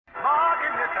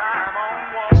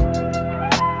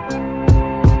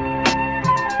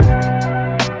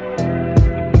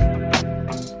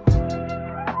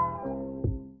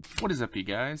What is up, you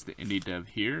guys? The Indie Dev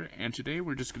here, and today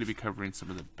we're just going to be covering some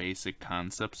of the basic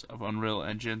concepts of Unreal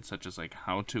Engine, such as like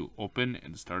how to open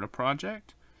and start a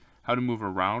project, how to move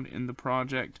around in the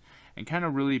project, and kind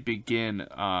of really begin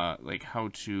like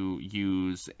how to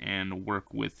use and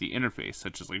work with the interface,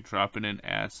 such as like dropping in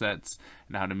assets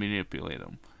and how to manipulate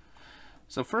them.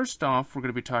 So first off, we're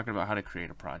going to be talking about how to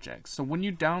create a project. So when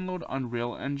you download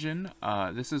Unreal Engine,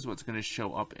 this is what's going to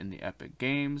show up in the Epic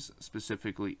Games,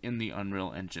 specifically in the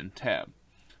Unreal Engine tab.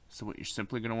 So what you're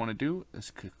simply going to want to do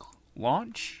is click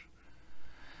Launch.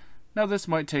 Now this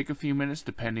might take a few minutes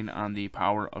depending on the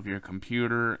power of your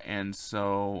computer, and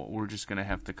so we're just going to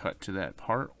have to cut to that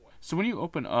part. So when you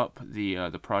open up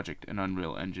the project in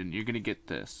Unreal Engine, you're going to get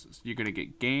this. You're going to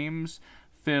get Games,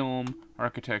 Film,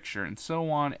 Architecture, and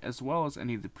so on, as well as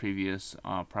any of the previous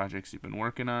projects you've been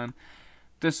working on.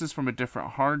 This is from a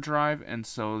different hard drive, and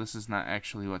so this is not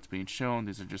actually what's being shown.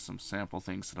 These are just some sample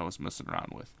things that I was messing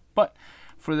around with. But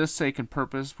for this sake and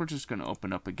purpose, we're just going to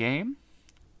open up a game.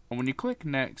 And when you click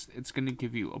Next, it's going to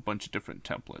give you a bunch of different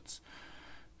templates.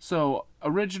 So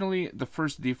originally, the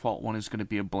first default one is going to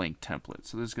be a blank template.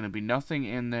 So there's going to be nothing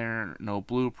in there, no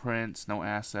blueprints, no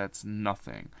assets,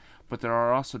 nothing. But there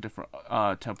are also different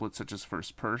templates such as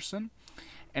first person.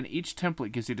 And each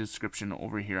template gives you a description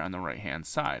over here on the right hand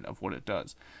side of what it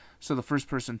does. So the first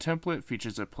person template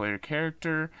features a player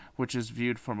character, which is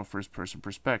viewed from a first person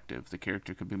perspective. The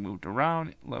character could be moved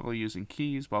around, level using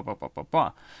keys, blah, blah, blah, blah,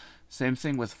 blah. Same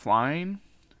thing with flying,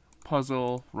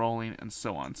 puzzle, rolling, and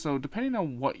so on. So depending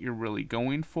on what you're really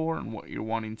going for and what you're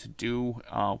wanting to do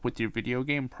with your video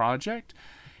game project,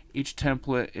 each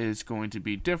template is going to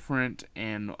be different,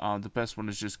 and the best one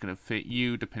is just going to fit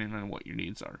you depending on what your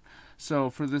needs are. So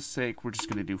for this sake, we're just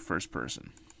going to do first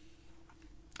person.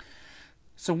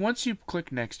 So once you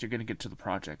click Next, you're going to get to the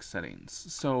project settings.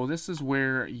 So this is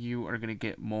where you are going to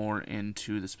get more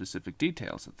into the specific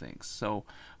details of things. So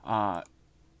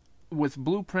with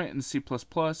Blueprint and C++,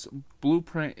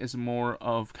 Blueprint is more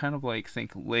of kind of like,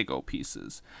 think Lego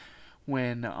pieces.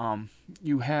 When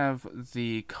you have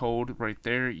the code right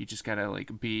there, you just gotta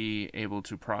like be able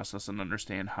to process and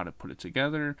understand how to put it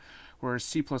together. Whereas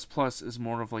C++ is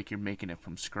more of like you're making it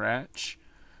from scratch.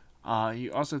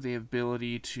 You also have the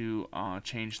ability to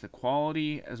change the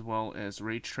quality as well as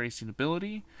ray tracing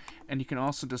ability, and you can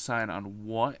also decide on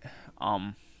what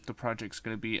the project's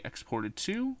going to be exported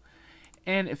to,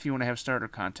 and if you want to have starter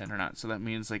content or not. So that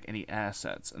means like any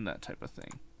assets and that type of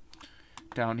thing.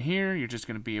 Down here, you're just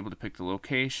going to be able to pick the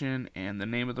location and the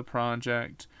name of the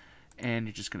project, and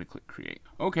you're just going to click Create.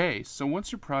 Okay, so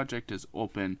once your project is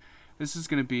open, this is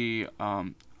going to be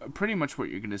pretty much what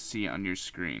you're going to see on your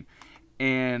screen.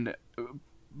 And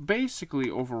basically,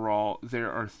 overall,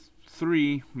 there are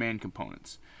three main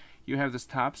components. You have this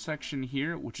top section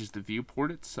here, which is the viewport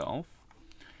itself.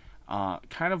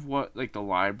 Kind of what, like the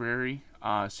library.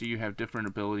 So you have different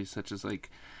abilities such as like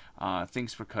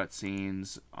things for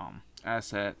cutscenes,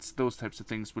 assets, those types of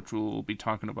things, which we'll be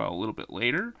talking about a little bit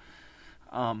later.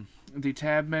 The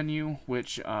tab menu,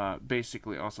 which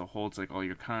basically also holds like all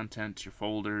your content, your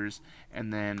folders,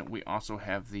 and then we also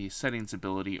have the settings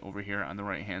ability over here on the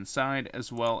right hand side,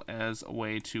 as well as a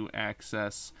way to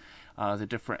access the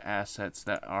different assets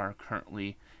that are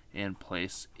currently in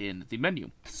place in the menu.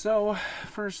 So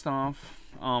first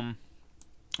off,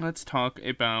 let's talk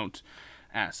about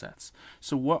assets.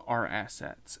 So what are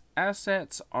assets?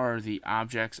 Assets are the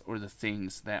objects or the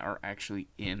things that are actually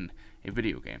in a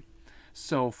video game.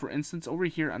 So for instance, over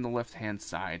here on the left hand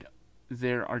side,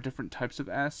 there are different types of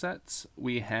assets.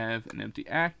 We have an empty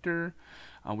actor,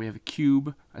 we have a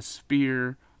cube, a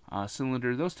sphere, a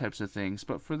cylinder, those types of things.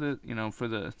 But for the for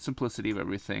the simplicity of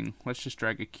everything, let's just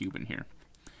drag a cube in here.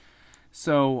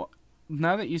 So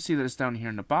now that you see that it's down here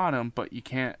in the bottom, but you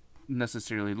can't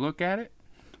necessarily look at it,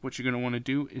 what you're going to want to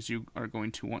do is you are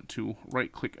going to want to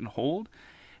right click and hold,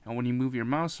 and when you move your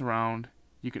mouse around,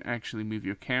 you can actually move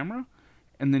your camera,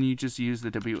 and then you just use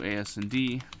the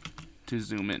WASD to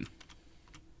zoom in.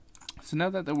 So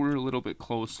now that we're a little bit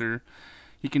closer,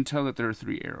 you can tell that there are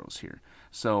three arrows here.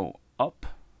 So up,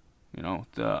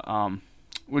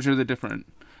 which are the different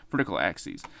vertical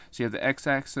axes. So you have the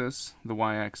x-axis, the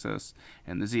y-axis,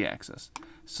 and the z-axis.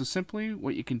 So simply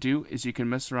what you can do is you can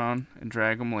mess around and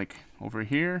drag them like over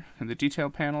here in the detail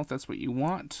panel if that's what you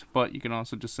want, but you can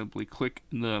also just simply click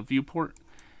in the viewport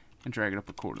and drag it up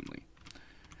accordingly.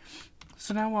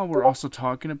 So now while we're also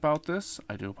talking about this,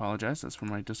 I do apologize, that's from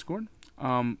my Discord,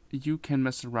 you can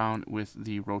mess around with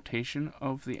the rotation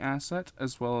of the asset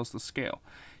as well as the scale.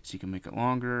 So you can make it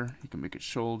longer, you can make it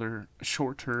shorter,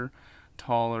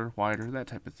 taller, wider, that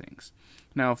type of things.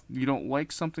 Now, if you don't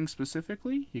like something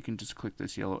specifically, you can just click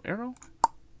this yellow arrow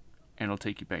and it'll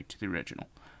take you back to the original.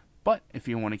 But if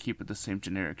you want to keep it the same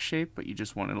generic shape, but you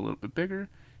just want it a little bit bigger,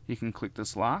 you can click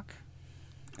this lock.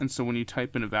 And so when you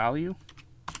type in a value,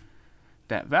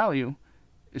 that value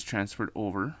is transferred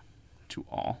over to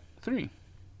all three.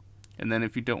 And then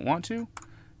if you don't want to,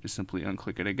 just simply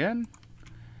unclick it again,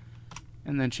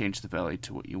 and then change the value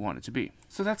to what you want it to be.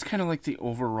 So that's kind of like the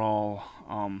overall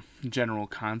general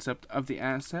concept of the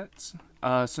assets.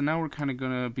 So now we're kind of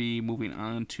going to be moving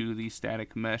on to the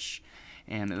static mesh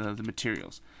and the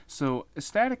materials. So a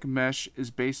static mesh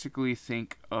is basically,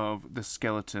 think of the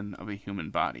skeleton of a human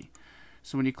body.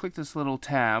 So when you click this little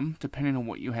tab, depending on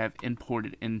what you have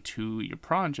imported into your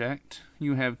project,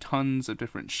 you have tons of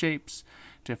different shapes,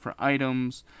 different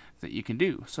items that you can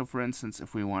do. So for instance,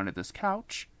 if we wanted this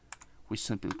couch, we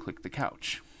simply click the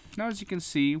couch. Now as you can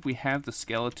see, we have the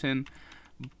skeleton,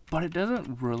 but it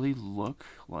doesn't really look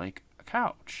like a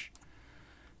couch.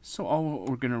 So all what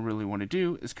we're going to really want to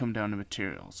do is come down to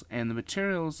materials. And the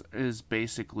materials is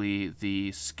basically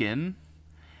the skin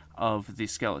of the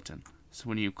skeleton. So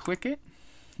when you click it,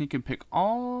 you can pick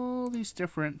all these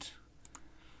different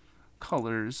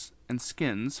colors and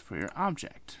skins for your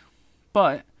object.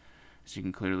 But as you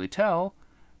can clearly tell,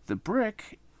 the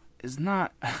brick is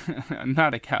not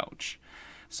not a couch.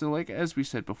 So like as we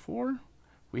said before,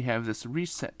 we have this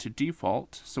reset to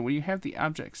default. So when you have the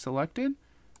object selected,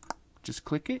 just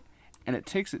click it and it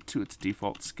takes it to its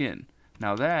default skin.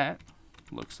 Now that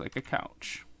looks like a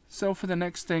couch. So for the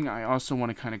next thing, I also want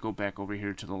to kind of go back over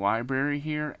here to the library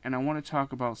here, and I want to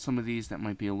talk about some of these that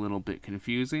might be a little bit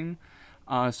confusing.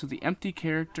 So the empty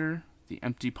character, the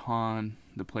empty pawn,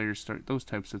 the player start, those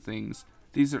types of things.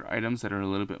 These are items that are a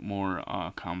little bit more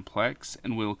complex,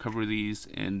 and we'll cover these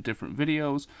in different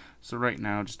videos. So right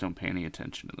now, just don't pay any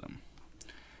attention to them.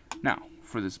 Now,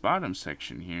 for this bottom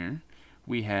section here,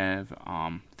 we have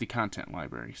the content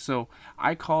library. So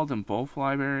I call them both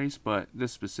libraries, but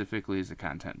this specifically is a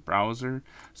content browser.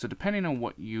 So depending on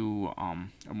what you are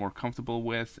more comfortable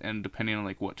with, and depending on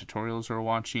like what tutorials you're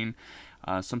watching,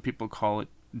 some people call it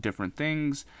different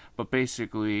things, but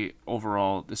basically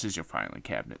overall this is your filing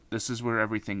cabinet. This is where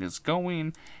everything is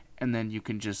going, and then you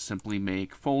can just simply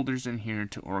make folders in here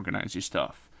to organize your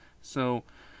stuff. So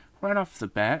right off the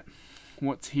bat,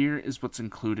 what's here is what's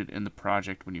included in the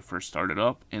project when you first start it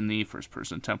up in the first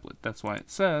person template. That's why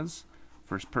it says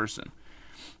first person.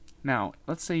 Now,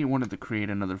 let's say you wanted to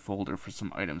create another folder for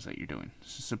some items that you're doing.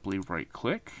 So simply right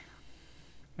click,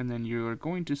 and then you're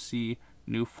going to see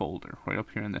new folder right up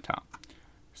here in the top.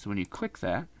 So when you click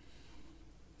that,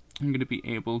 I'm going to be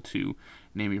able to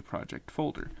name your project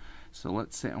folder. So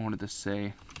let's say I wanted to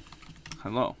say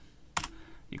hello.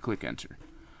 You click enter.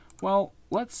 Well,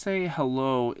 let's say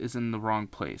hello is in the wrong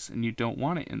place and you don't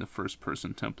want it in the first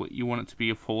person template. You want it to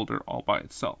be a folder all by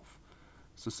itself.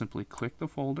 So simply click the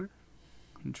folder,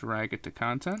 and drag it to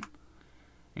content,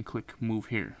 and click move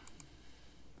here.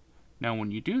 Now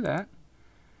when you do that,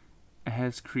 it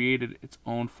has created its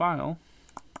own file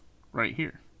right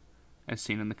here, as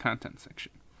seen in the content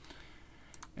section.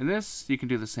 And this, you can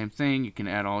do the same thing. You can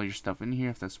add all your stuff in here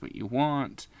if that's what you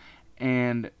want.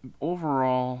 And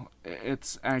overall,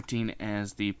 it's acting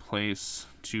as the place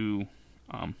to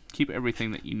keep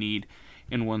everything that you need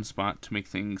in one spot to make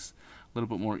things a little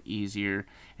bit more easier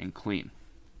and clean.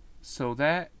 So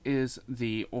that is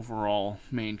the overall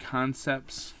main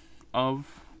concepts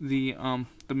of the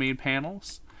main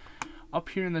panels. Up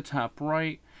here in the top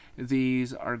right,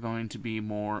 these are going to be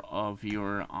more of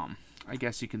your, I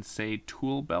guess you can say,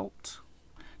 tool belt,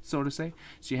 so to say.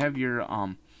 So you have your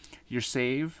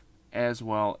save, as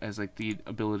well as like the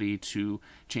ability to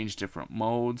change different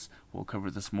modes. We'll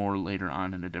cover this more later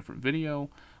on in a different video,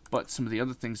 but some of the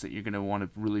other things that you're going to want to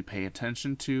really pay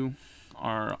attention to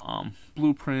are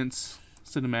blueprints,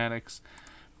 cinematics,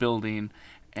 building,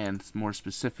 and more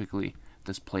specifically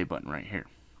this play button right here.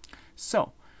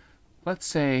 So let's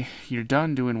say you're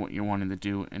done doing what you're wanting to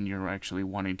do and you're actually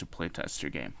wanting to play test your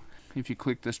game. If you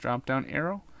click this drop down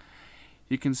arrow,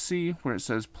 you can see where it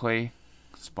says play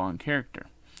spawn character.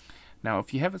 Now,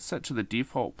 if you have it set to the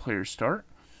default player start,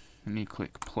 and you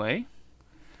click play,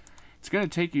 it's going to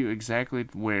take you exactly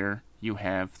where you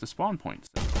have the spawn points.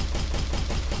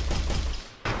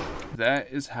 That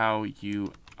is how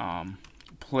you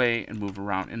play and move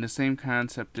around. And the same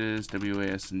concept is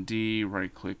WASD,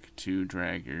 right click to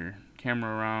drag your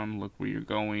camera around, look where you're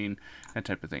going, that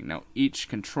type of thing. Now, each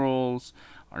controls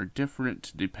are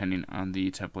different depending on the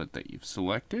template that you've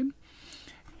selected.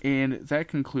 And that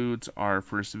concludes our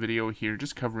first video here,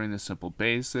 just covering the simple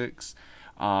basics.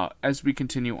 As we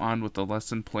continue on with the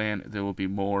lesson plan, there will be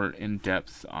more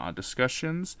in-depth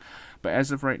discussions. But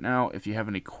as of right now, if you have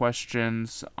any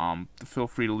questions, feel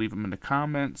free to leave them in the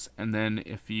comments. And then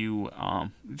if you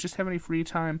just have any free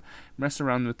time, mess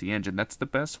around with the engine. That's the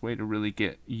best way to really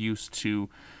get used to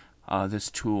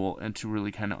this tool and to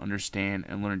really kind of understand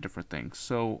and learn different things.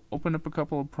 So open up a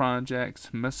couple of projects,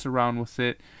 mess around with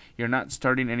it. You're not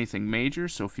starting anything major,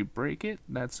 so if you break it,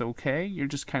 that's okay. You're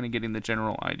just kind of getting the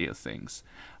general idea of things.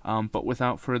 But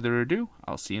without further ado,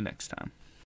 I'll see you next time.